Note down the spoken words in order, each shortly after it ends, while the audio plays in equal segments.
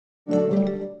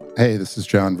Hey, this is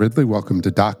John Ridley. Welcome to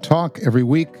Doc Talk. Every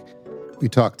week, we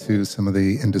talk to some of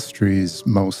the industry's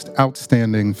most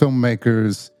outstanding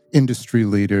filmmakers, industry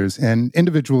leaders, and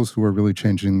individuals who are really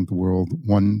changing the world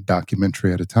one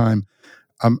documentary at a time.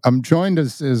 I'm joined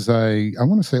as I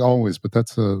want to say always, but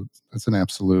that's an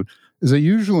absolute, as I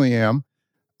usually am,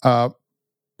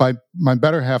 by my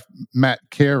better half, Matt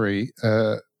Carey.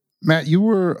 Matt, you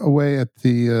were away at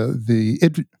the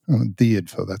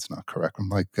IDFA. That's not correct. I'm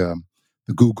like the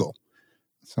Google.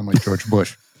 I sound like George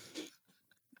Bush.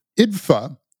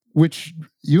 IDFA, which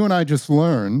you and I just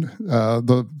learned,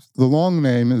 the long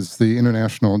name is the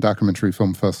International Documentary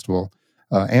Film Festival,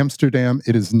 Amsterdam.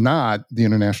 It is not the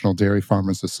International Dairy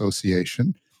Farmers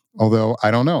Association, although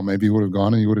I don't know, maybe you would have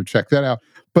gone and you would have checked that out.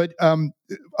 But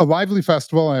a lively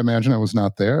festival, I imagine. I was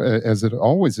not there, as it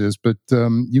always is, but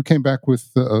you came back with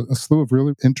a slew of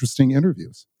really interesting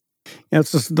interviews. Yeah,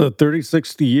 it's just the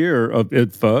 36th year of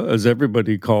IDFA, as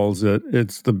everybody calls it.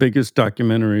 It's the biggest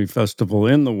documentary festival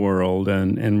in the world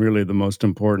and really the most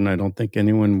important. I don't think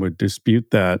anyone would dispute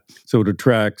that. So it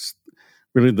attracts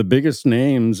really the biggest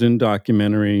names in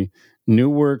documentary,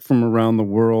 new work from around the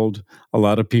world. A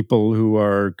lot of people who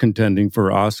are contending for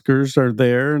Oscars are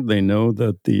there. They know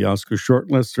that the Oscar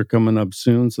shortlists are coming up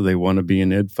soon, so they want to be in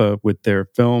IDFA with their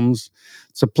films.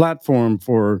 It's a platform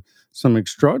for some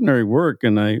extraordinary work,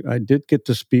 and I did get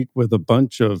to speak with a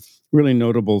bunch of really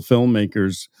notable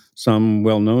filmmakers, some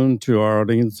well-known to our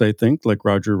audience, I think, like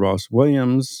Roger Ross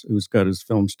Williams, who's got his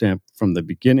film stamp from the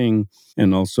beginning,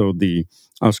 and also the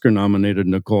Oscar-nominated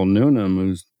Nicole Newnham,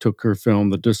 who took her film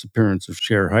The Disappearance of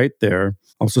Cher Height there.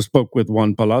 Also spoke with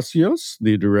Juan Palacios,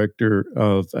 the director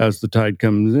of As the Tide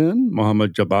Comes In,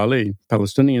 Mohammad Jabali,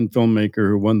 Palestinian filmmaker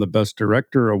who won the Best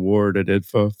Director award at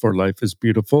IDFA for Life is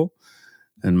Beautiful,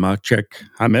 and Maciek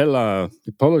Hamela,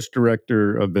 the Polish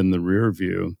director of In the Rear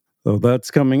View. So that's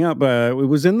coming up. It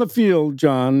was in the field,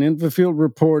 John, in the field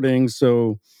reporting,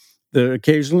 so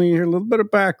occasionally you hear a little bit of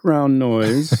background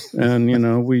noise.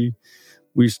 And,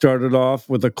 we started off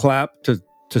with a clap to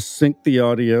sync the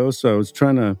audio, so I was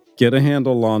trying to get a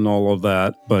handle on all of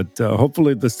that. But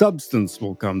hopefully the substance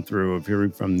will come through of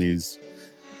hearing from these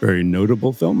very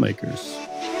notable filmmakers.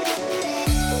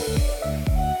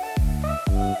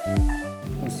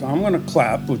 So I'm going to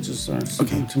clap, which is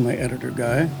something to my editor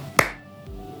guy.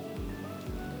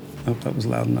 I hope that was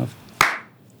loud enough.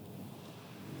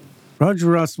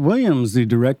 Roger Ross Williams, the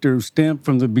director of Stamp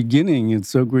from the Beginning. It's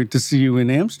so great to see you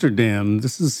in Amsterdam.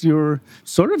 This is your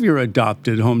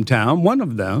adopted hometown, one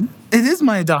of them. It is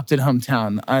my adopted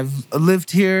hometown. I've lived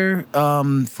here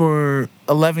for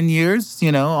 11 years,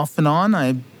 off and on.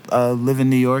 I live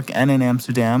in New York and in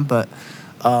Amsterdam, but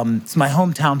it's my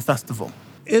hometown festival.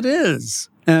 It is.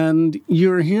 And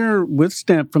you're here with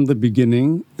Stamp from the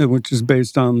Beginning, which is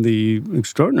based on the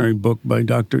extraordinary book by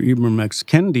Dr. Ibram X.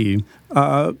 Kendi.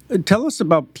 Tell us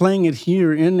about playing it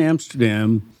here in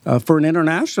Amsterdam for an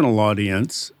international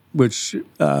audience, which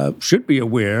should be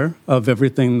aware of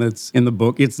everything that's in the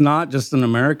book. It's not just an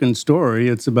American story.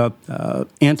 It's about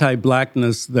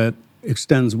anti-Blackness that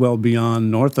extends well beyond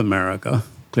North America,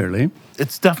 clearly.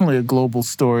 It's definitely a global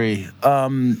story.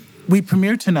 We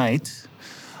premiere tonight.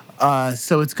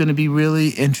 So it's going to be really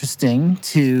interesting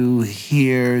to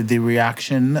hear the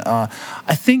reaction.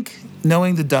 I think,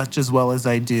 knowing the Dutch as well as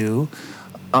I do,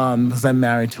 because I'm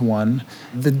married to one,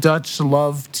 the Dutch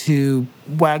love to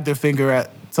wag their finger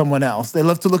at someone else. They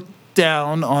love to look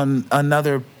down on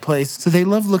another place. So they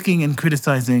love looking at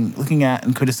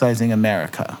and criticizing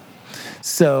America.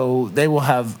 So they will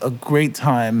have a great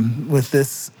time with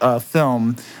this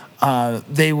film.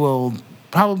 They will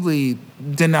probably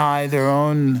deny their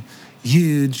own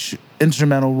huge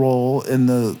instrumental role in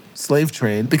the slave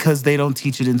trade because they don't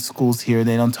teach it in schools here.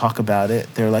 They don't talk about it.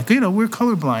 They're like, we're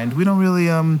colorblind. We don't really,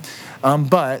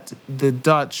 but the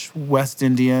Dutch, West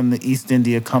India, and the East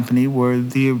India Company were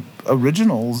the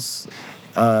originals,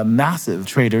 massive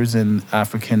traders in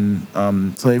African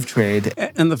slave trade.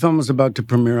 And the film is about to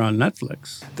premiere on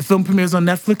Netflix. The film premieres on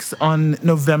Netflix on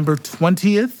November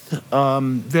 20th.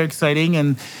 Very exciting,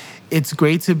 and it's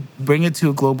great to bring it to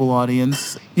a global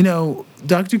audience.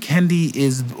 Dr. Kendi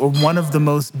is one of the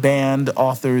most banned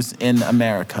authors in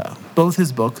America. Both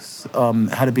his books,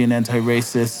 How to Be an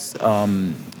Anti-Racist,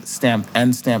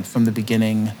 Stamped from the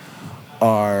Beginning,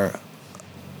 are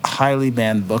highly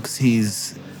banned books.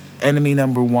 He's enemy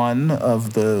number one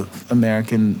of the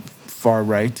American far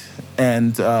right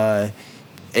and a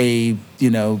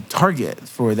target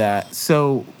for that.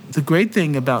 So the great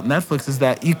thing about Netflix is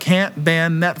that you can't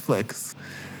ban Netflix.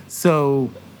 So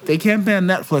they can't ban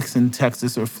Netflix in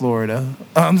Texas or Florida.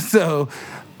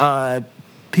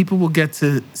 people will get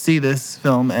to see this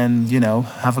film and,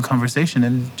 have a conversation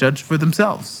and judge for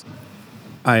themselves.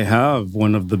 I have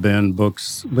one of the banned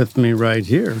books with me right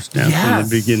here, Stand from the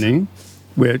Beginning,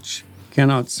 which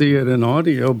cannot see it in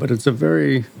audio, but it's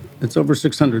over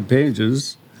 600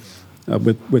 pages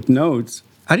with notes.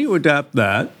 How do you adapt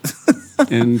that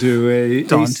into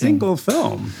a single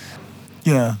film?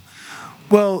 Yeah.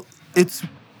 Well, it's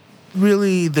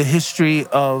really the history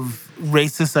of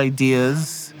racist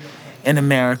ideas in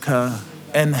America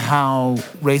and how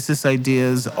racist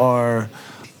ideas are,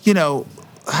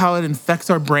 how it infects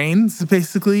our brains,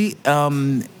 basically,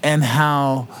 and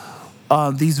how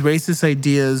these racist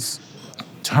ideas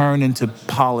turn into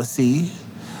policy,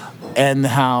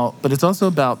 but it's also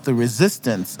about the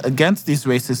resistance against these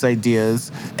racist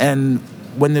ideas, and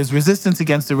when there's resistance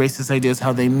against the racist ideas,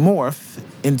 how they morph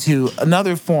into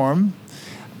another form,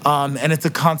 and it's a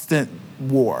constant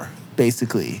war,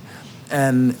 basically.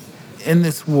 And in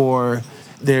this war,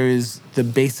 there is the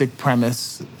basic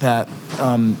premise that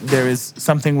there is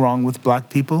something wrong with Black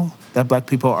people, that Black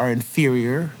people are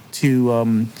inferior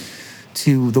to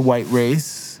the white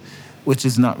race, which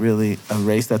is not really a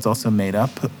race, that's also made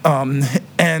up.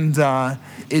 And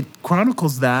it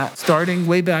chronicles that starting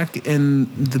way back in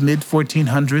the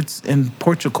mid-1400s in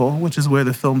Portugal, which is where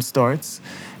the film starts,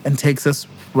 and takes us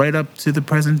right up to the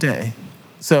present day.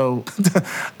 So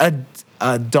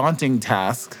a daunting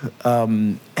task.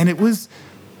 And it was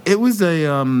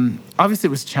obviously it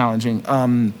was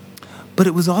challenging. But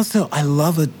it was also,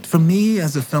 for me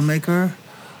as a filmmaker,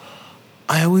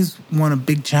 I always want a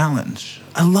big challenge.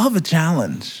 I love a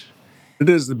challenge. It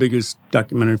is the biggest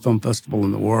documentary film festival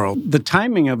in the world. The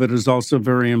timing of it is also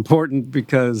very important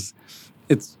because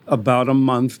it's about a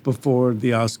month before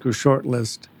the Oscar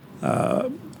shortlist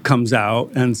comes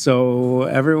out. And so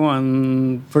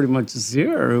everyone pretty much is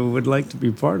here who would like to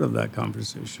be part of that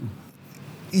conversation.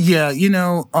 Yeah,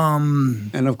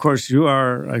 And of course you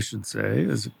are, I should say,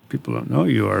 as people don't know,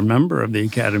 you are a member of the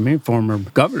Academy, former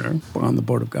governor on the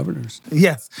Board of Governors.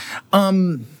 Yes.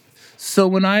 So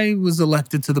when I was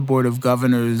elected to the Board of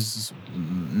Governors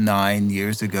 9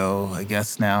 years ago, I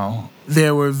guess now,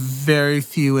 there were very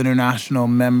few international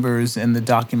members in the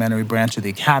documentary branch of the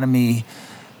Academy.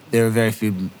 There were very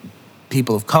few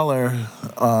people of color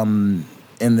in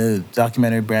the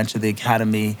documentary branch of the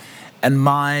Academy. And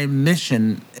my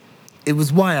mission, it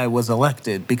was why I was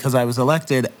elected, because I was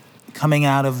elected coming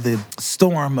out of the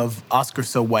storm of Oscar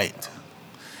So White.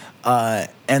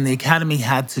 And the Academy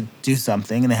had to do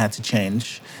something, and they had to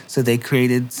change. So they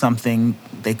created something,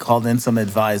 they called in some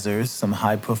advisors, some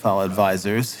high-profile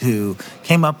advisors, who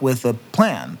came up with a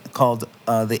plan called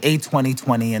the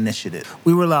A2020 Initiative.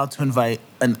 We were allowed to invite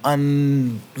an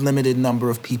unlimited number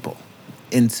of people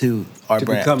into our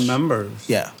branch. To become members.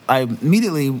 Yeah. I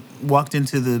immediately walked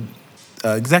into the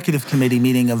executive committee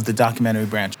meeting of the documentary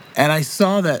branch, and I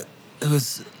saw that it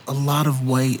was a lot of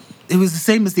white. It was the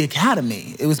same as the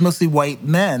Academy. It was mostly white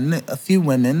men, a few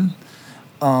women,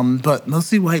 but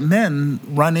mostly white men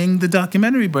running the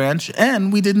documentary branch,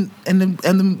 and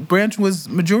the branch was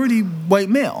majority white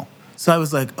male. So I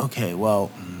was like, okay,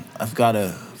 well,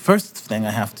 first thing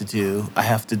I have to do, I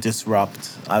have to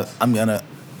disrupt. I'm gonna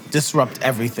disrupt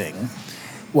everything,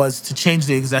 was to change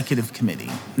the executive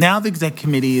committee. Now the exec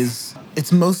committee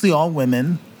it's mostly all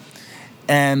women,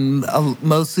 and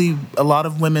mostly a lot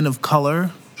of women of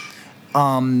color,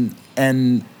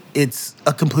 and it's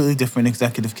a completely different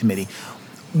executive committee.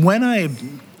 When I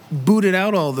booted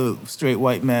out all the straight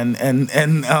white men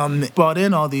and brought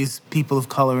in all these people of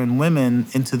color and women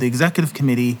into the executive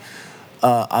committee,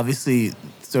 obviously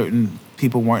certain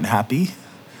people weren't happy,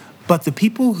 but the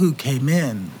people who came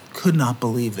in could not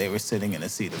believe they were sitting in a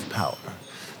seat of power.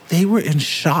 They were in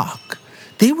shock.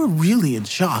 They were really in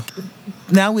shock.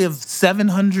 Now we have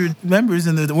 700 members,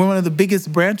 we're one of the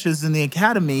biggest branches in the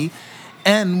Academy,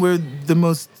 and we're the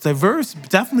most diverse,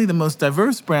 definitely the most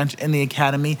diverse branch in the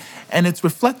Academy, and it's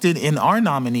reflected in our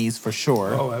nominees for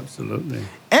sure. Oh, absolutely.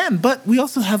 But we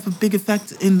also have a big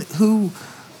effect in who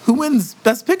wins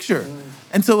Best Picture.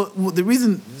 And so the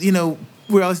reason,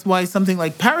 why something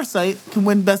like Parasite can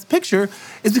win Best Picture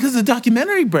is because of the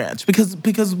documentary branch,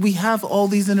 because we have all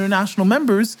these international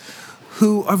members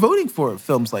who are voting for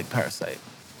films like Parasite.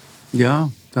 Yeah,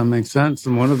 that makes sense.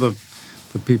 And one of the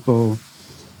people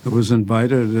that was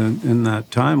invited in that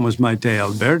time was Maite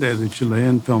Alverde, the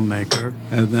Chilean filmmaker.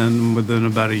 And then within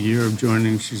about a year of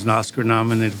joining, she's an Oscar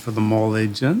nominated for The Mole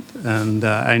Agent. And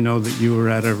I know that you were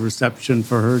at a reception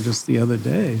for her just the other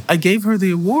day. I gave her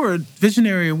the award,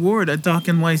 Visionary Award at Doc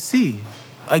NYC.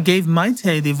 I gave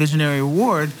Maite the Visionary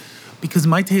Award because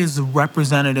Maite is a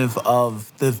representative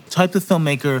of the type of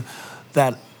filmmaker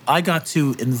that I got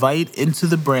to invite into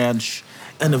the branch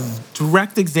and a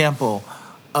direct example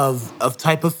of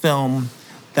type of film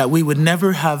that we would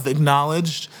never have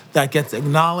acknowledged, that gets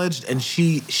acknowledged, and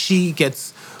she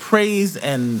gets praised,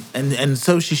 and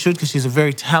so she should, because she's a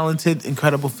very talented,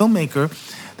 incredible filmmaker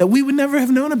that we would never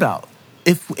have known about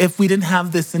if we didn't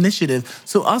have this initiative.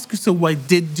 So Oscar So White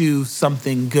did do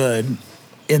something good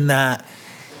in that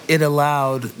it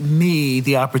allowed me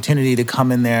the opportunity to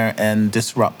come in there and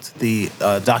disrupt the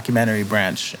documentary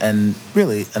branch and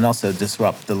also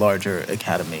disrupt the larger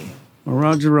academy. Well,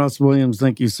 Roger Ross Williams,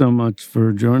 thank you so much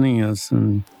for joining us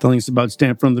and telling us about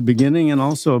Stand From the Beginning and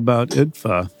also about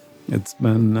IDFA. It's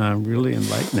been really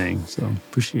enlightening, so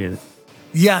appreciate it.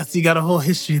 Yes, you got a whole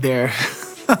history there.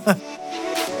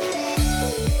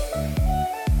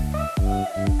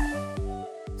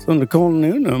 So, Nicole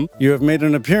Newnham, you have made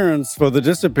an appearance for the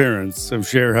disappearance of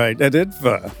Cher Hite at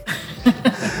IDFA.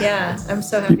 Yeah, I'm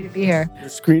so happy to be here. Your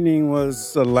screening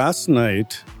was last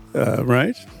night,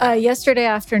 right? Yesterday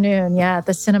afternoon, at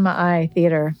the Cinema Eye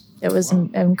Theater. It was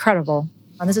incredible.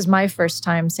 And this is my first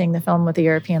time seeing the film with a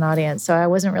European audience, so I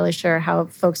wasn't really sure how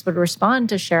folks would respond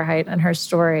to Cher Hite and her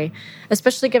story,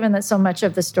 especially given that so much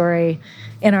of the story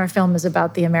in our film is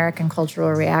about the American cultural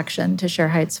reaction to Cher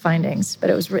Hite's findings. But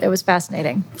it was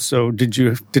fascinating. So did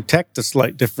you detect a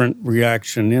slight different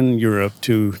reaction in Europe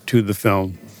to the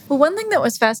film? Well, one thing that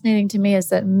was fascinating to me is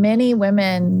that many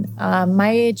women my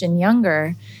age and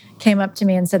younger came up to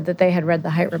me and said that they had read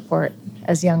the Hite Report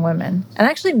as young women. And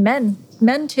actually men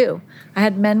too. I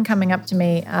had men coming up to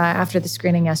me after the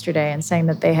screening yesterday and saying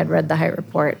that they had read the Hite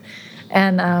Report.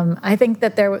 And I think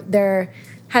that there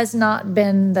has not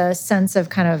been the sense of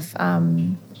kind of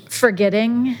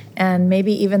forgetting and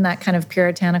maybe even that kind of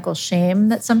puritanical shame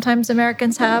that sometimes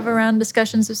Americans have around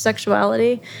discussions of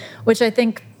sexuality, which I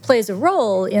think plays a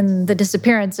role in the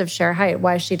disappearance of Cher Hite,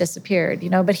 why she disappeared,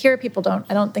 But here people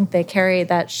I don't think they carry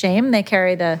that shame. They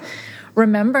carry the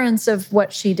remembrance of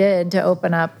what she did to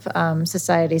open up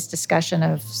society's discussion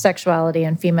of sexuality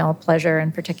and female pleasure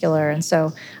in particular. And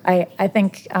so I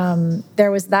think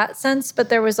there was that sense, but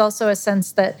there was also a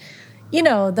sense that,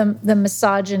 the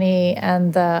misogyny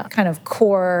and the kind of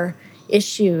core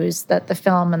issues that the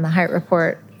film and the Hite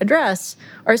Report address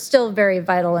are still very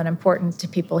vital and important to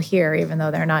people here, even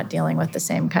though they're not dealing with the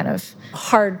same kind of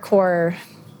hardcore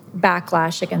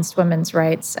backlash against women's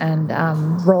rights and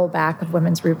rollback of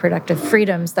women's reproductive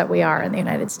freedoms that we are in the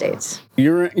United States.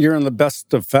 You're in the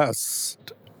Best of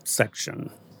Fest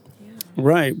section.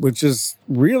 Right, which is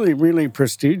really, really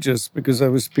prestigious because I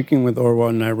was speaking with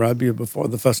Orwa Nairabia before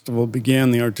the festival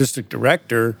began, the artistic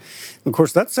director. Of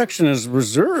course, that section is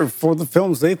reserved for the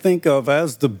films they think of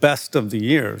as the best of the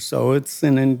year. So it's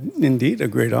indeed a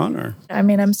great honor. I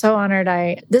mean, I'm so honored.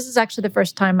 This is actually the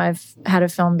first time I've had a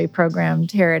film be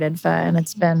programmed here at IDFA, and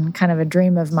it's been kind of a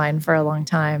dream of mine for a long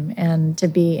time. And to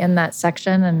be in that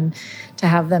section and to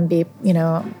have them be,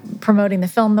 promoting the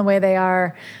film the way they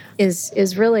are,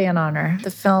 is really an honor.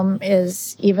 The film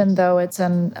is, even though it's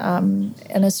an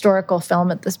historical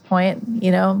film at this point,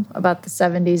 about the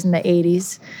 70s and the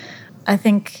 80s, I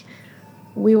think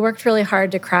we worked really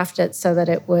hard to craft it so that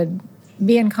it would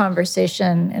be in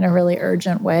conversation in a really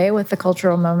urgent way with the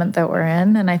cultural moment that we're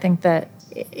in. And I think that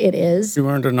it is. You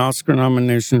earned an Oscar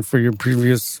nomination for your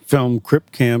previous film,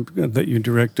 Crip Camp, that you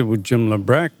directed with Jim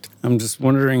Lebrecht. I'm just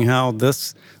wondering how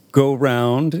this go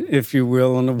round, if you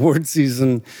will, in award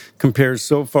season compares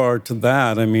so far to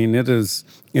that. I mean, it's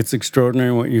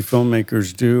extraordinary what you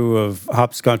filmmakers do of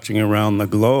hopscotching around the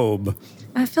globe.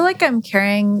 I feel like I'm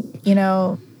carrying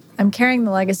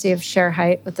the legacy of Cher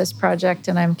Hite with this project,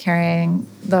 and I'm carrying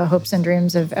the hopes and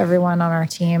dreams of everyone on our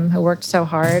team who worked so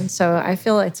hard. So I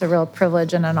feel it's a real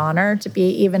privilege and an honor to be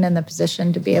even in the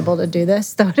position to be able to do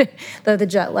this, though the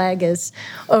jet lag is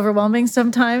overwhelming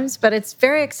sometimes. But it's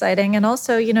very exciting. And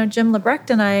also, Jim Lebrecht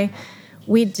and I,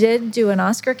 we did do an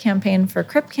Oscar campaign for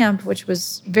Crip Camp, which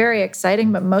was very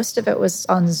exciting, but most of it was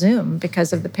on Zoom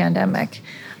because of the pandemic.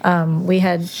 We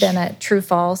had been at True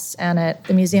False and at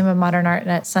the Museum of Modern Art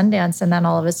and at Sundance, and then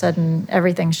all of a sudden,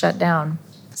 everything shut down.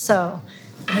 So,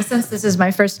 in a sense, this is my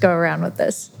first go-around with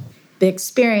this. The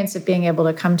experience of being able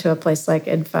to come to a place like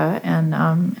IDFA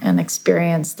and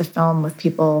experience the film with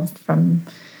people from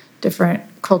different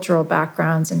cultural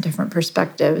backgrounds and different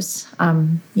perspectives.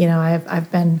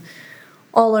 I've been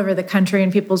all over the country,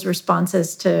 and people's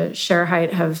responses to Cher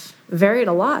Hite have varied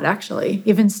a lot, actually,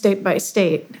 even state by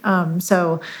state.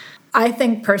 So I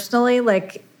think personally,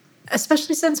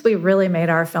 especially since we really made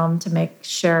our film to make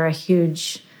Cher a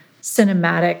huge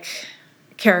cinematic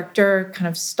character, kind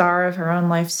of star of her own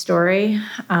life story,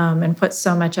 and put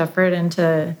so much effort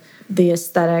into the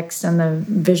aesthetics and the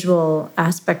visual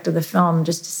aspect of the film,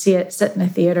 just to see it sit in a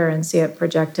theater and see it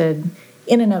projected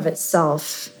in and of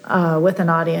itself with an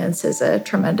audience is a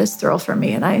tremendous thrill for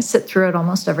me. And I sit through it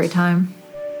almost every time.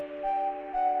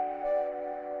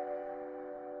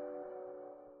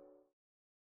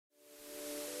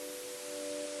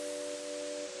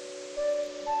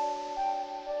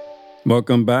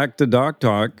 Welcome back to Doc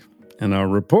Talk and our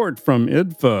report from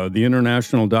IDFA, the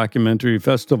International Documentary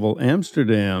Festival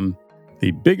Amsterdam, the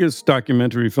biggest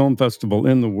documentary film festival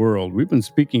in the world. We've been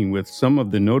speaking with some of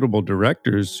the notable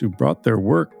directors who brought their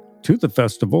work to the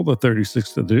festival, the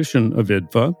 36th edition of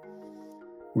IDFA.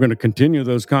 We're going to continue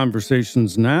those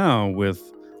conversations now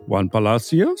with Juan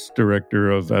Palacios,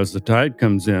 director of As the Tide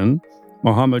Comes In,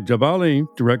 Mohammed Jabali,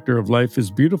 director of Life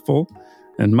is Beautiful,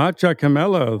 and Macha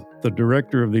Kamela, the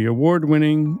director of the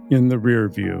award-winning In the Rear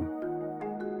View.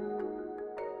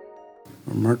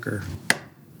 A marker.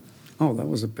 Oh, that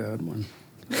was a bad one.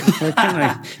 Why can't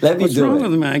I? Let me What's do wrong it.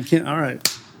 with me? I can't. All right.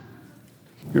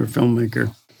 You're a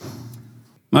filmmaker.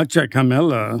 Macha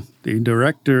Kamela, the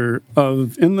director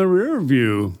of In the Rear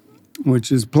View,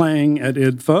 which is playing at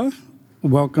IDFA.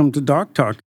 Welcome to Doc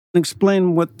Talk.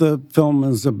 Explain what the film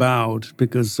is about,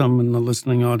 because some in the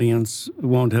listening audience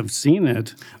won't have seen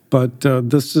it. But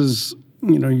this is,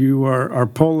 you are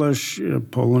Polish.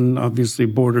 Poland obviously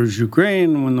borders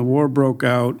Ukraine. When the war broke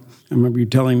out, I remember you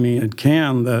telling me at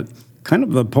Cannes that kind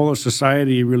of the Polish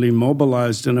society really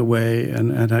mobilized in a way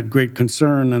and had great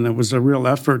concern, and it was a real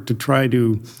effort to try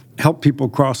to help people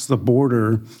cross the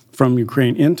border from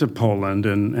Ukraine into Poland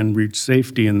and reach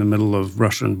safety in the middle of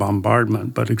Russian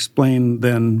bombardment. But explain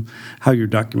then how your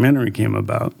documentary came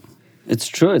about. It's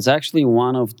true. It's actually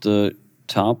one of the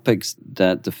topics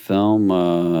that the film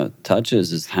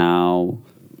touches is how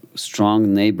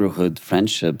strong neighborhood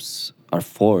friendships are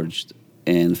forged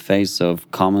in face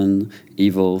of common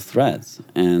evil threats.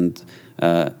 And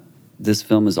this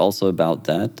film is also about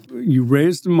that. You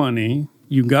raised money,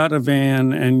 you got a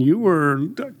van, and you were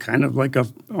kind of like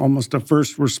almost a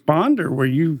first responder where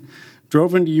you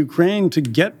drove into Ukraine to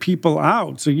get people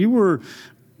out. So you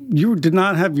did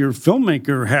not have your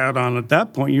filmmaker hat on at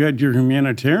that point. You had your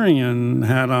humanitarian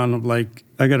hat on of like,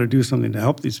 I got to do something to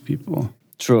help these people.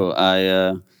 True.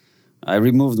 I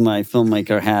removed my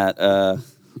filmmaker hat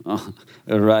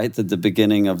right at the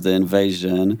beginning of the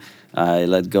invasion. I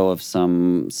let go of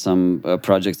some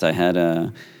projects I had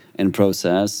in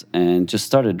process and just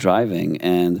started driving.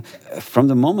 And from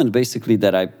the moment basically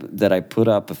that I put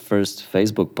up a first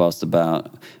Facebook post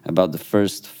about the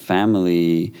first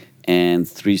family and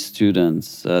 3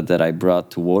 students that I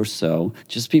brought to Warsaw,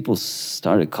 just people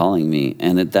started calling me,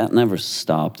 and that never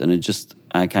stopped. And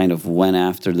I kind of went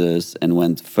after this and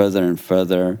went further and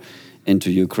further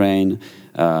into Ukraine,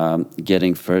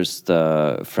 getting first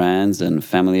friends and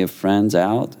family of friends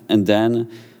out, and then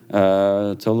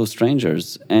total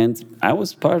strangers. And I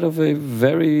was part of a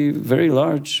very, very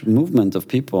large movement of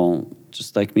people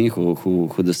just like me who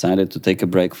decided to take a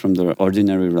break from their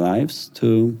ordinary lives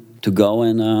to go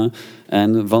and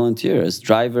volunteer as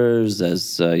drivers,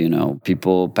 as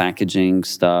people packaging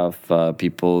stuff,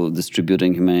 people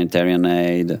distributing humanitarian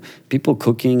aid, people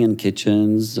cooking in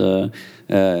kitchens. There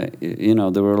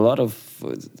were a lot of.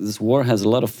 This war has a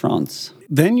lot of fronts.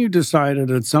 Then you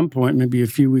decided at some point, maybe a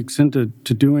few weeks into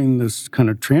doing this kind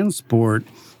of transport,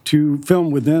 to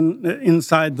film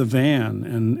inside the van.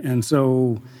 And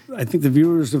so I think the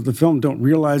viewers of the film don't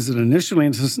realize it initially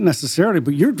necessarily,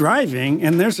 but you're driving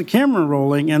and there's a camera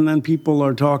rolling and then people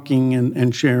are talking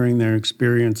and sharing their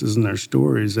experiences and their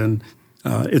stories. And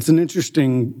it's an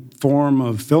interesting form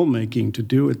of filmmaking to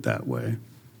do it that way.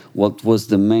 What was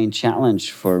the main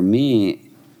challenge for me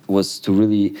was to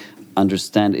really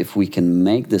understand if we can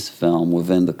make this film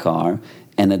within the car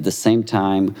and at the same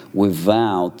time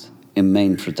without a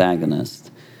main protagonist.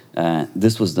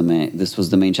 This was the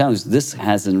main challenge. This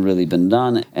hasn't really been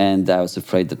done, and I was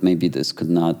afraid that maybe this could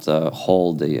not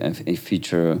hold a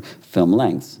feature film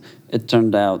length. It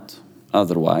turned out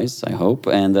otherwise, I hope,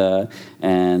 and well,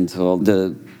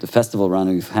 the festival run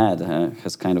we've had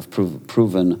has kind of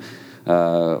proven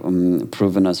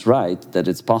us right that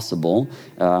it's possible.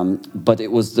 But there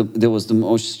was the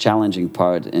most challenging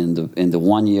part in the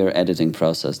 1-year editing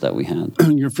process that we had.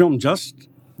 Your film just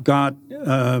got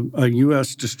a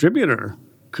U.S. distributor.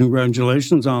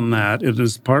 Congratulations on that. It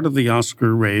is part of the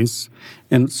Oscar race,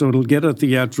 and so it'll get a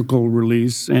theatrical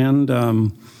release and a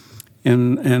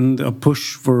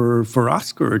push for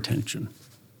Oscar attention.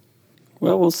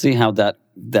 Well, we'll see how that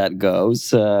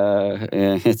goes.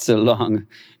 It's a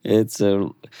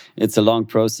long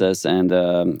process, and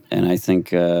I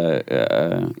think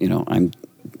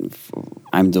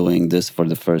I'm doing this for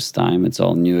the first time. It's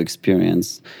all new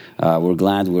experience. We're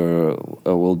glad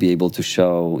we'll be able to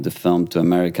show the film to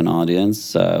American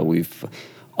audience. We've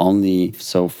only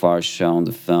so far shown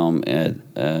the film at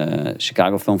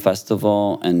Chicago Film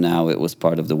Festival, and now it was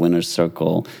part of the winner's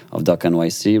circle of Doc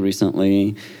NYC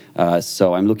recently.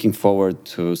 So I'm looking forward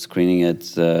to screening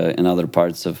it in other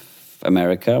parts of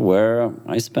America, where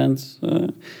I spent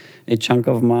a chunk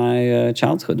of my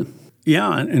childhood.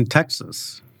 Yeah, in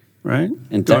Texas, right?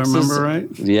 In Do Texas, I remember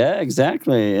right? Yeah,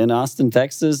 exactly. In Austin,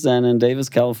 Texas, and in Davis,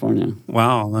 California.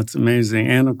 Wow, that's amazing.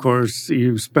 And of course,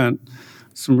 you've spent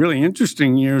some really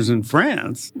interesting years in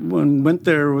France. Went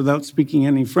there without speaking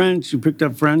any French. You picked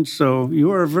up French, so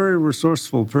you are a very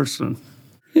resourceful person.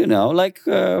 You know, like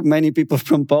many people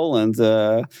from Poland,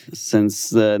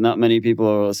 since not many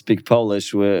people speak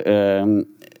Polish,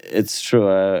 it's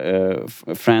true.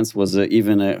 France was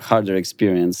even a harder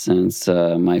experience since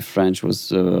my French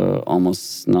was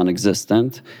almost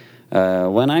non-existent.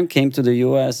 When I came to the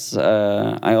US,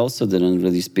 I also didn't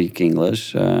really speak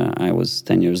English. I was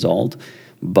 10 years old.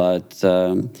 But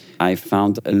I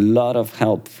found a lot of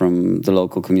help from the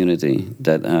local community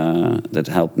that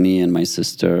helped me and my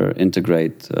sister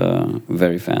integrate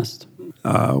very fast.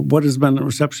 What has been the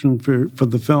reception for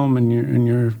the film in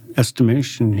your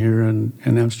estimation here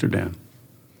in Amsterdam?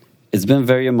 It's been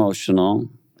very emotional.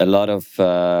 A lot of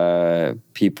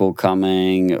people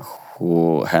coming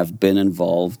who have been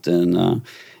involved in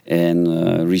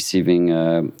receiving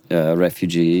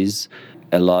refugees.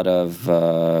 A lot of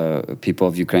people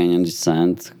of Ukrainian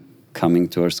descent coming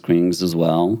to our screenings as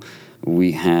well.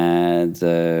 We had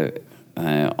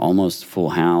almost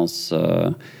full house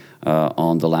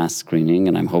on the last screening,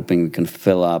 and I'm hoping we can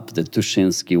fill up the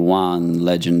Tuschinski 1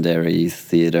 legendary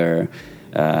theater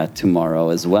tomorrow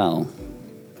as well.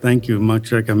 Thank you,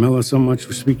 Maciej Kamila, so much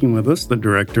for speaking with us, the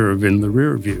director of In the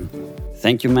Rear View.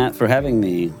 Thank you, Matt, for having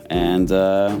me, and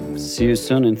see you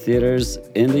soon in theaters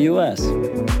in the U.S.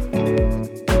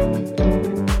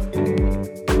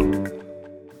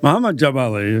 Mohammad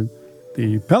Jabali,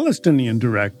 the Palestinian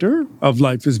director of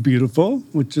Life is Beautiful,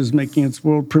 which is making its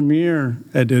world premiere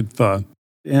at IDFA.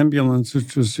 Ambulance,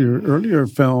 which was your earlier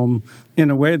film,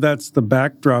 in a way that's the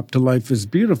backdrop to Life is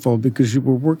Beautiful, because you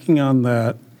were working on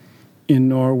that in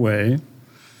Norway.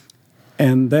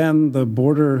 And then the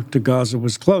border to Gaza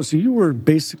was closed. So you were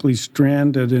basically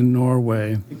stranded in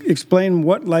Norway. Explain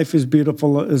what Life is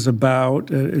Beautiful is about.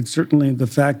 It's certainly the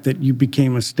fact that you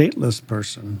became a stateless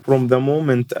person. From the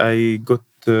moment I got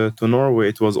to Norway,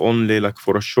 it was only like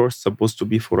supposed to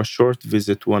be for a short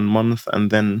visit, 1 month, and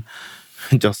then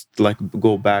just like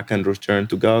go back and return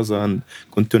to Gaza and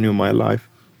continue my life.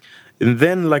 And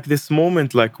then like this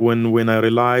moment, like when I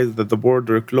realized that the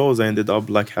border closed, I ended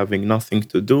up like having nothing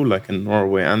to do like in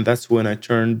Norway. And that's when I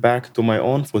turned back to my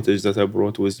own footage that I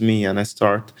brought with me, and I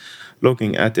start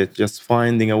looking at it, just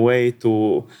finding a way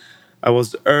to, I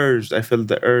felt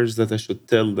the urge that I should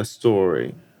tell the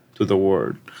story to the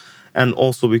world. And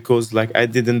also because like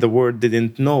the world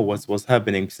didn't know what was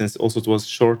happening, since also it was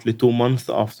shortly 2 months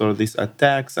after these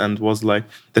attacks, and was like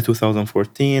the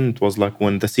 2014, it was like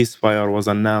when the ceasefire was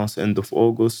announced end of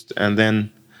August, and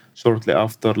then shortly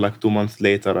after, like 2 months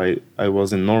later, I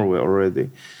was in Norway already.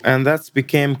 And that's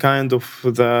became kind of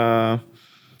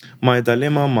my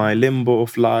dilemma, my limbo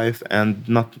of life, and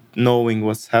not knowing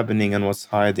what's happening and what's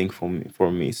hiding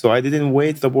for me. So I didn't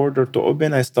wait the border to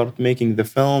open. I started making the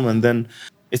film, and then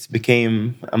it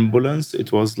became Ambulance.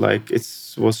 It was like it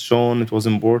was shown. It was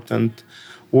important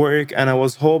work, and I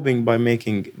was hoping by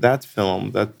making that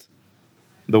film that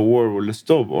the war will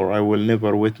stop, or I will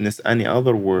never witness any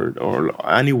other war or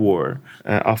any war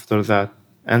after that.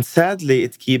 And sadly,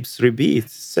 it keeps repeat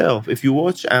itself. If you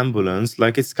watch Ambulance,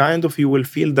 like it's kind of, you will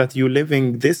feel that you're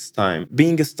living this time.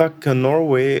 Being stuck in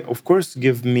Norway, of course,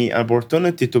 give me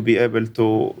opportunity to be able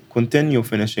to continue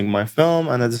finishing my film.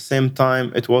 And at the same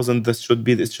time, it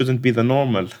shouldn't be the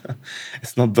normal.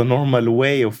 It's not the normal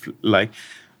way of like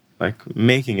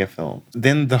making a film.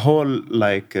 Then the whole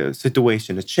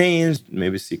situation changed.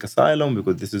 Maybe seek asylum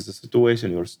because this is the situation,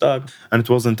 you're stuck, and it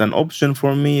wasn't an option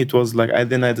for me. It was like I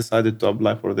decided to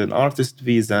apply for the artist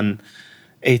visa, and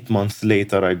 8 months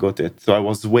later I got it. So I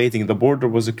was waiting. The border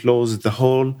was closed the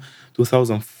whole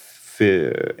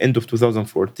end of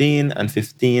 2014 and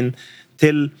 15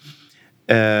 till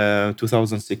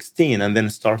 2016, and then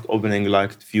start opening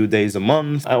like a few days a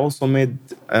month. I also made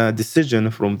a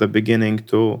decision from the beginning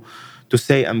to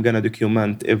say I'm gonna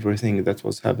document everything that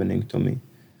was happening to me.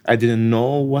 I didn't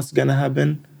know what's gonna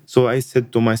happen, so I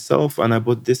said to myself, and I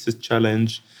put this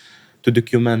challenge to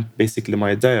document basically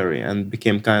my diary, and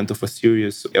became kind of a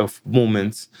series of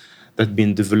moments that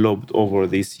been developed over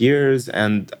these years.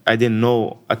 And I didn't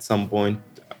know at some point.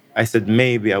 I said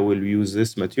maybe I will use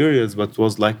this materials, but it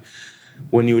was like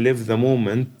when you live the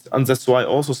moment, and that's why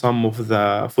also some of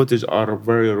the footage are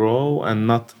very raw and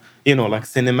not, like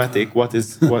cinematic. What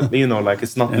like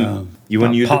it's not when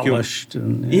not you polished.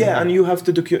 and you have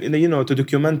to to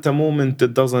document a moment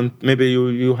that doesn't. Maybe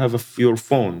you have your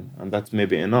phone, and that's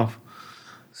maybe enough.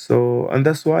 So, and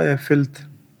that's why I felt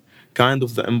kind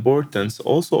of the importance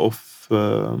also of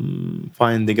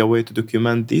finding a way to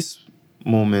document these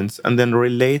moments, and then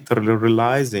later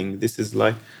realizing this is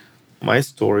like my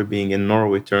story being in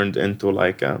Norway turned into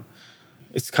like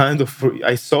it's kind of,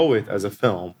 I saw it as a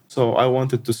film. So I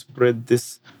wanted to spread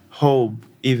this hope,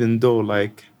 even though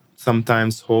like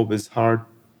sometimes hope is hard,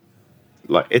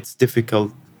 like it's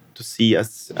difficult to see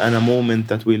as in a moment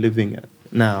that we're living at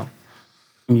now.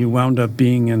 You wound up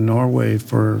being in Norway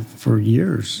for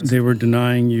years. They were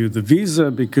denying you the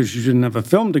visa because you didn't have a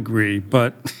film degree,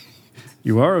 but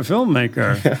you are a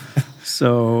filmmaker.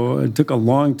 So it took a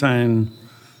long time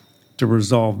to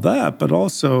resolve that, but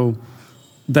also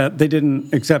that they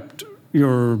didn't accept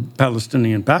your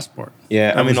Palestinian passport.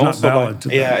 Yeah, that I mean, also like,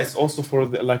 yeah, it's also for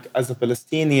the, like as a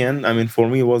Palestinian. I mean, for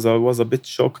me, I was a bit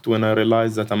shocked when I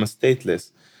realized that I'm a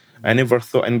stateless. I never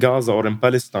thought in Gaza or in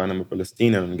Palestine I'm a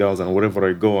Palestinian in Gaza, and wherever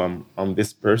I go, I'm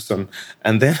this person.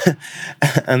 And then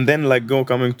and then like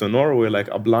coming to Norway, like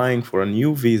applying for a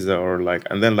new visa, or like,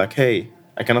 and then like, hey,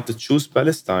 I cannot choose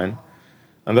Palestine.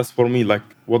 And that's for me, like,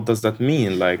 what does that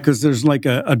mean? Like, because there's like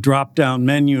a drop-down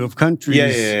menu of countries,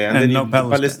 yeah. And then no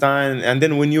Palestine. And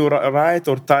then when you write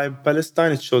or type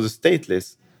Palestine, it shows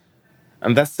stateless.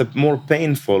 And that's the more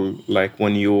painful, like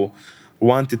when you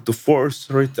wanted to force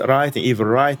writing, even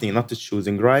writing, not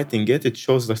choosing writing it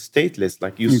shows the stateless.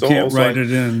 Like you saw can't also, write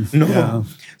it in. No. Yeah.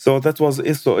 So that was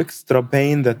also extra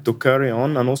pain that to carry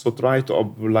on, and also try to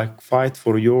like fight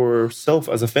for yourself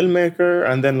as a filmmaker,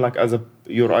 and then like as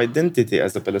your identity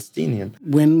as a Palestinian.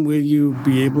 When will you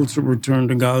be able to return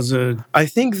to Gaza? I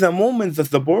think the moment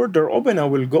that the border open, I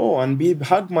will go and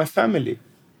hug my family.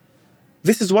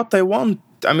 This is what I want.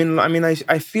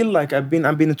 I feel like I've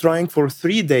been trying for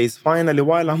 3 days. Finally,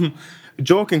 while I'm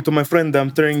joking to my friend,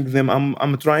 I'm telling them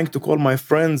I'm trying to call my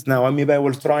friends now. Maybe I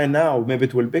will try now. Maybe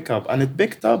it will pick up. And it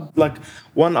picked up like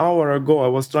 1 hour ago. I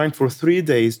was trying for 3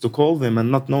 days to call them and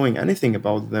not knowing anything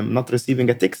about them, not receiving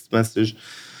a text message,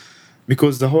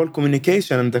 because the whole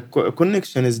communication and the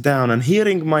connection is down. And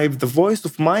hearing the voice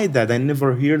of my dad, I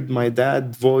never heard my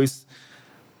dad's voice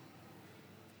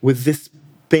with this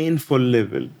painful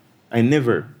level. I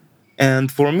never. And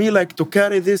for me, like, to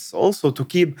carry this also, to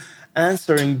keep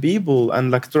answering people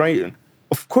and like try,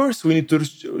 of course we need to,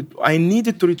 I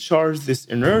needed to recharge this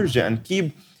energy and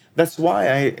keep, that's why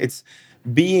it's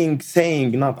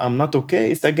saying not, I'm not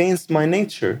okay, it's against my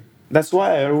nature. That's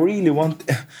why I really want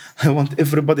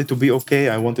everybody to be okay.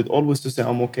 I wanted always to say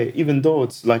I'm okay, even though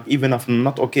it's like, even if I'm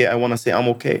not okay, I want to say I'm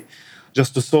okay,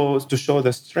 just to show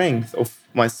the strength of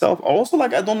myself. Also,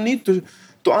 like, I don't need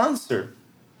to answer.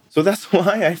 So that's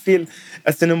why I feel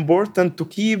it's important to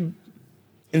keep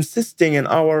insisting in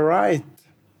our right,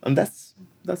 and that's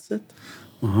it.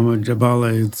 Mohammed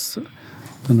Jabali, it's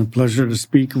been a pleasure to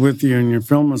speak with you, and your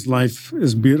film is Life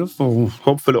is Beautiful.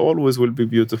 Hopefully always will be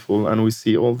beautiful, and we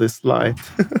see all this light.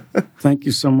 Thank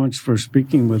you so much for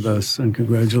speaking with us, and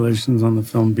congratulations on the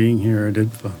film being here at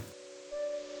IDFA.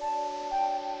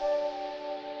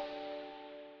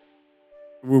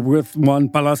 We're with Juan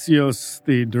Palacios,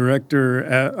 the director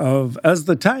of As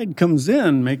the Tide Comes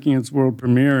In, making its world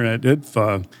premiere at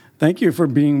IDFA. Thank you for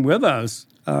being with us.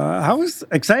 How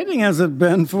exciting has it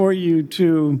been for you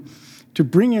to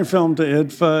bring your film to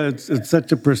IDFA? It's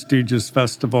such a prestigious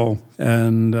festival.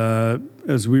 And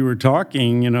as we were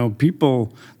talking,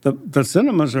 people, the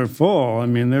cinemas are full. I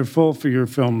mean, they're full for your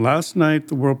film last night,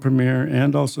 the world premiere,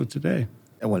 and also today.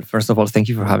 Well, first of all, thank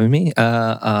you for having me.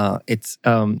 It's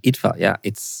IDFA. Yeah,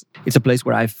 it's a place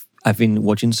where I've been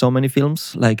watching so many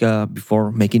films, like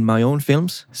before making my own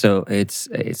films. So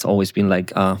it's always been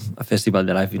like a festival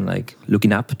that I've been like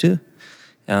looking up to,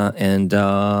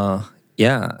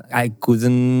 yeah, I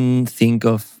couldn't think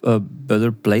of a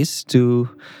better place to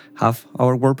have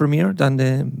our world premiere than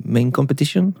the main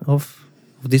competition of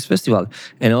this festival.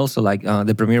 And also, like,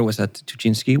 the premiere was at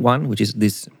Tuchinski 1, which is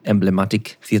this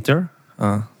emblematic theater.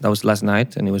 That was last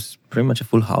night, and it was pretty much a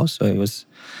full house. So it was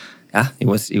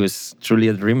truly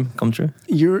a dream come true.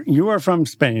 You are from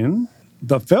Spain.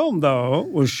 The film, though,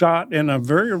 was shot in a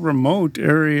very remote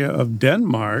area of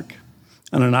Denmark,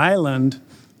 on an island.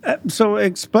 So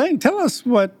tell us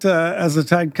what As the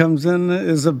Tide Comes In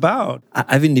is about.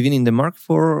 I've been living in Denmark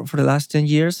for the last 10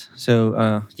 years.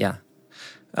 So,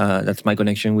 That's my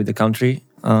connection with the country.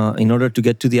 In order to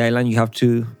get to the island, you have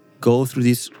to go through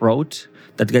this road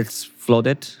that gets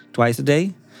flooded twice a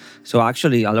day. So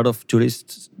actually, a lot of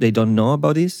tourists, they don't know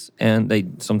about this, and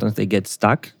sometimes they get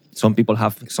stuck. Some people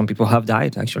have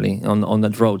died actually on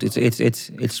that road.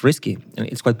 It's risky and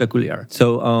it's quite peculiar.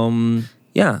 So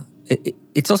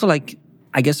it's also like,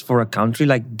 I guess, for a country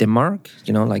like Denmark,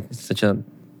 like such a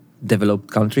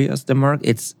developed country as Denmark,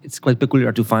 it's quite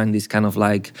peculiar to find these kind of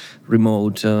like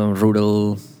remote,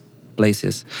 rural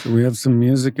places. So we have some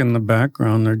music in the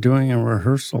background. They're doing a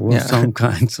rehearsal of some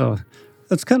kind. So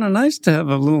it's kind of nice to have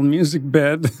a little music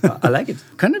bed. I like it.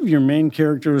 Kind of your main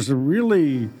character is a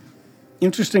really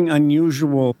interesting,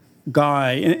 unusual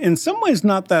guy. In some ways,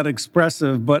 not that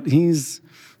expressive, but he's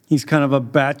kind of a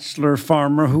bachelor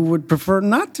farmer who would prefer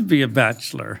not to be a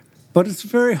bachelor. But it's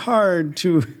very hard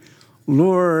to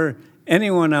lure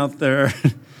anyone out there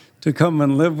to come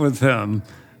and live with him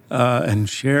and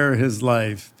share his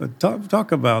life. But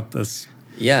talk about this.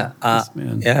 Yeah,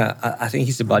 I think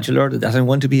he's a bachelor that doesn't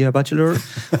want to be a bachelor,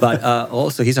 but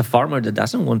also he's a farmer that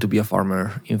doesn't want to be a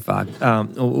farmer. In fact,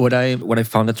 what I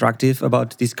found attractive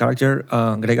about this character,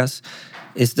 Gregas,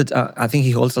 is that I think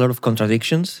he holds a lot of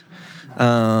contradictions.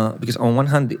 Because on one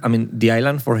hand, I mean, the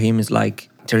island for him is like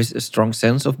there is a strong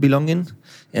sense of belonging,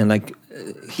 and like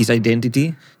his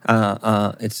identity,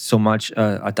 it's so much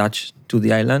attached to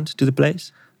the island, to the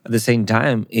place. At the same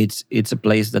time, it's a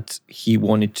place that he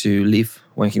wanted to live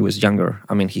when he was younger.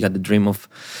 I mean, he had the dream of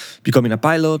becoming a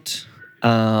pilot.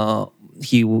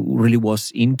 He really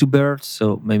was into birds,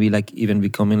 so maybe like even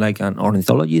becoming like an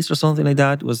ornithologist or something like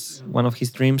that was one of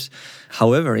his dreams.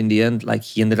 However, in the end, like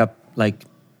he ended up like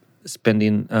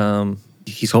spending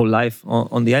his whole life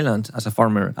on the island as a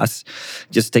farmer, as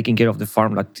just taking care of the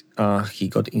farm that he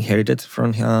got inherited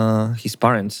from his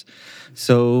parents.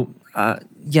 So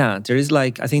there is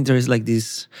like, I think there is like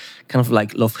this kind of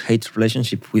like love-hate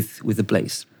relationship with the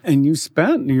place. And you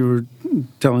were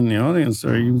telling the audience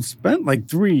there, you spent like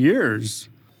 3 years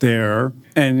there,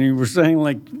 and you were saying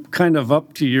like kind of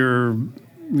up to your,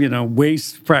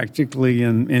 waist practically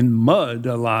in mud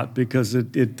a lot, because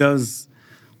it does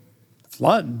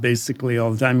flood basically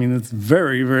all the time. I mean, it's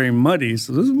very, very muddy.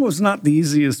 So this was not the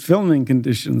easiest filming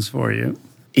conditions for you.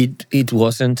 It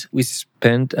wasn't. We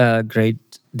spent a great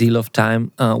deal of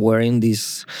time wearing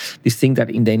this thing that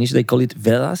in Danish they call it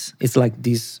vedas. It's like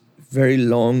these very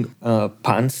long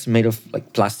pants made of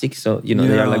like plastic, so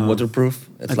they are like waterproof.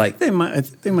 It's I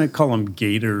think they might call them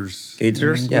gaiters.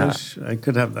 Gaiters, yeah. I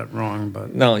could have that wrong,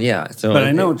 but no, yeah. So, but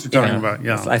I know what you're talking about.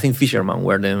 Yeah, I think fishermen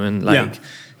wear them, and like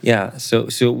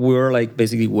So we were like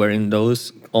basically wearing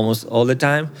those almost all the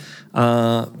time,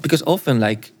 because often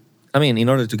like, I mean, in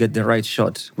order to get the right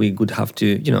shot, we would have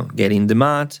to, get in the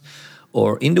mud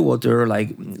or in the water.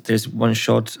 Like there's one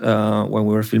shot when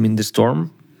we were filming the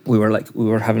storm. We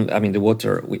were having, I mean, the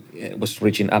water was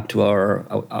reaching up to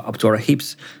our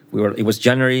hips. It was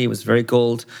January. It was very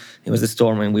cold. It was the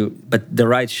storm, but the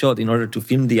right shot in order to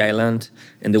film the island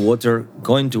and the water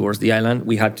going towards the island,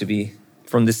 we had to be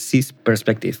from the sea's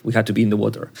perspective. We had to be in the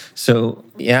water. So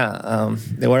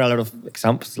there were a lot of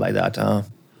examples like that.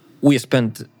 We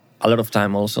spent a lot of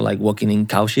time also like walking in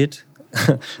cow shit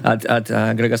at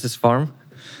Gregas's farm.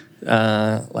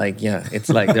 It's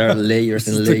like there are layers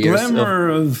and layers. The glamour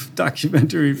of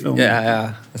documentary film.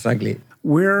 Yeah, exactly.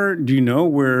 Where do you know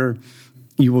where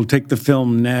you will take the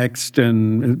film next?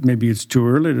 And maybe it's too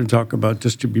early to talk about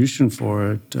distribution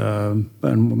for it,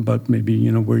 but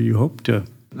maybe where you hope to.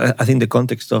 I think the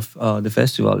context of the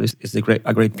festival is a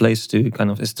great place to kind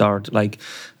of start like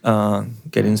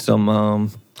getting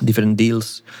some different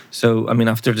deals. So I mean,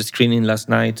 after the screening last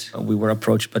night, we were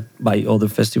approached by other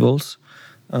festivals.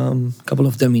 A couple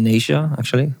of them in Asia,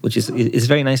 actually, which is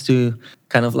very nice to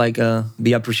kind of like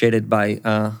be appreciated by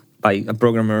a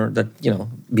programmer that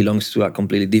belongs to a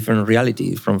completely different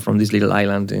reality from this little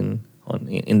island in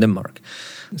Denmark.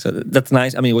 So that's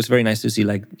nice. I mean, it was very nice to see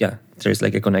like there's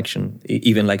like a connection,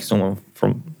 even like someone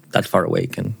from that far away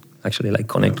can actually like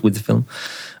connect with the film,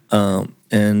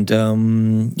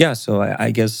 So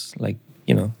I guess like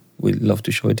we'd love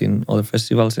to show it in other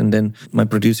festivals. And then my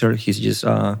producer, he's just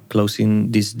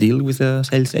closing this deal with a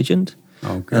sales agent.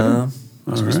 Okay.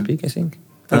 As we speak, I think.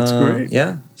 That's great.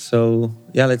 Yeah. So,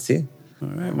 let's see. All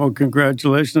right. Well,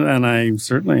 congratulations. And I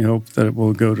certainly hope that it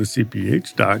will go to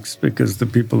CPH docs, because the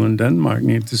people in Denmark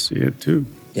need to see it too.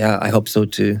 Yeah, I hope so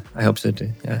too.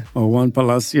 Yeah. Well, Juan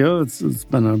Palacio, it's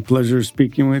been a pleasure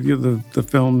speaking with you. The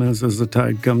film is As the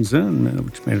Tide Comes In,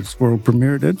 which made its world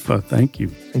premiere at IDFA. Thank you.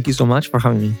 Thank you so much for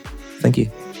having me. Thank you.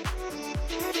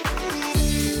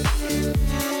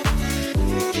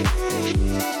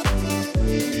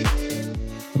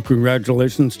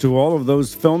 Congratulations to all of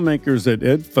those filmmakers at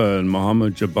IDFA, and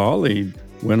Mohammed Jabali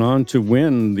went on to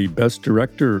win the Best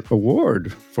Director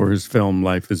Award for his film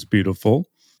Life is Beautiful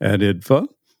at IDFA.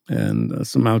 And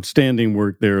some outstanding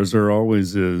work there, as there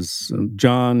always is.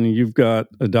 John, you've got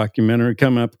a documentary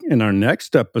coming up in our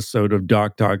next episode of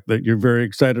Doc Talk that you're very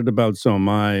excited about. So am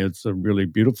I. It's a really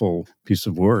beautiful piece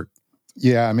of work.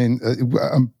 Yeah, I mean,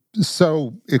 I'm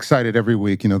so excited every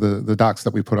week. You know, the docs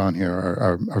that we put on here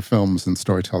are films and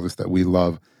storytellers that we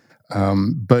love.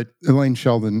 But Elaine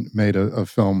Sheldon made a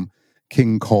film,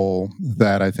 King Cole,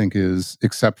 that I think is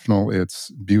exceptional.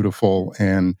 It's beautiful.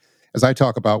 And as I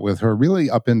talk about with her, really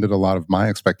upended a lot of my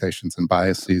expectations and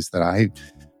biases that I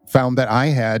found that I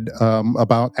had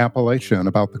about Appalachia and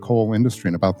about the coal industry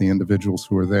and about the individuals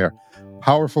who are there.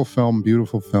 Powerful film,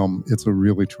 beautiful film. It's a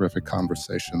really terrific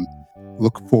conversation.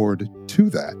 Look forward to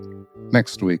that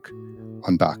next week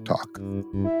on Doc Talk.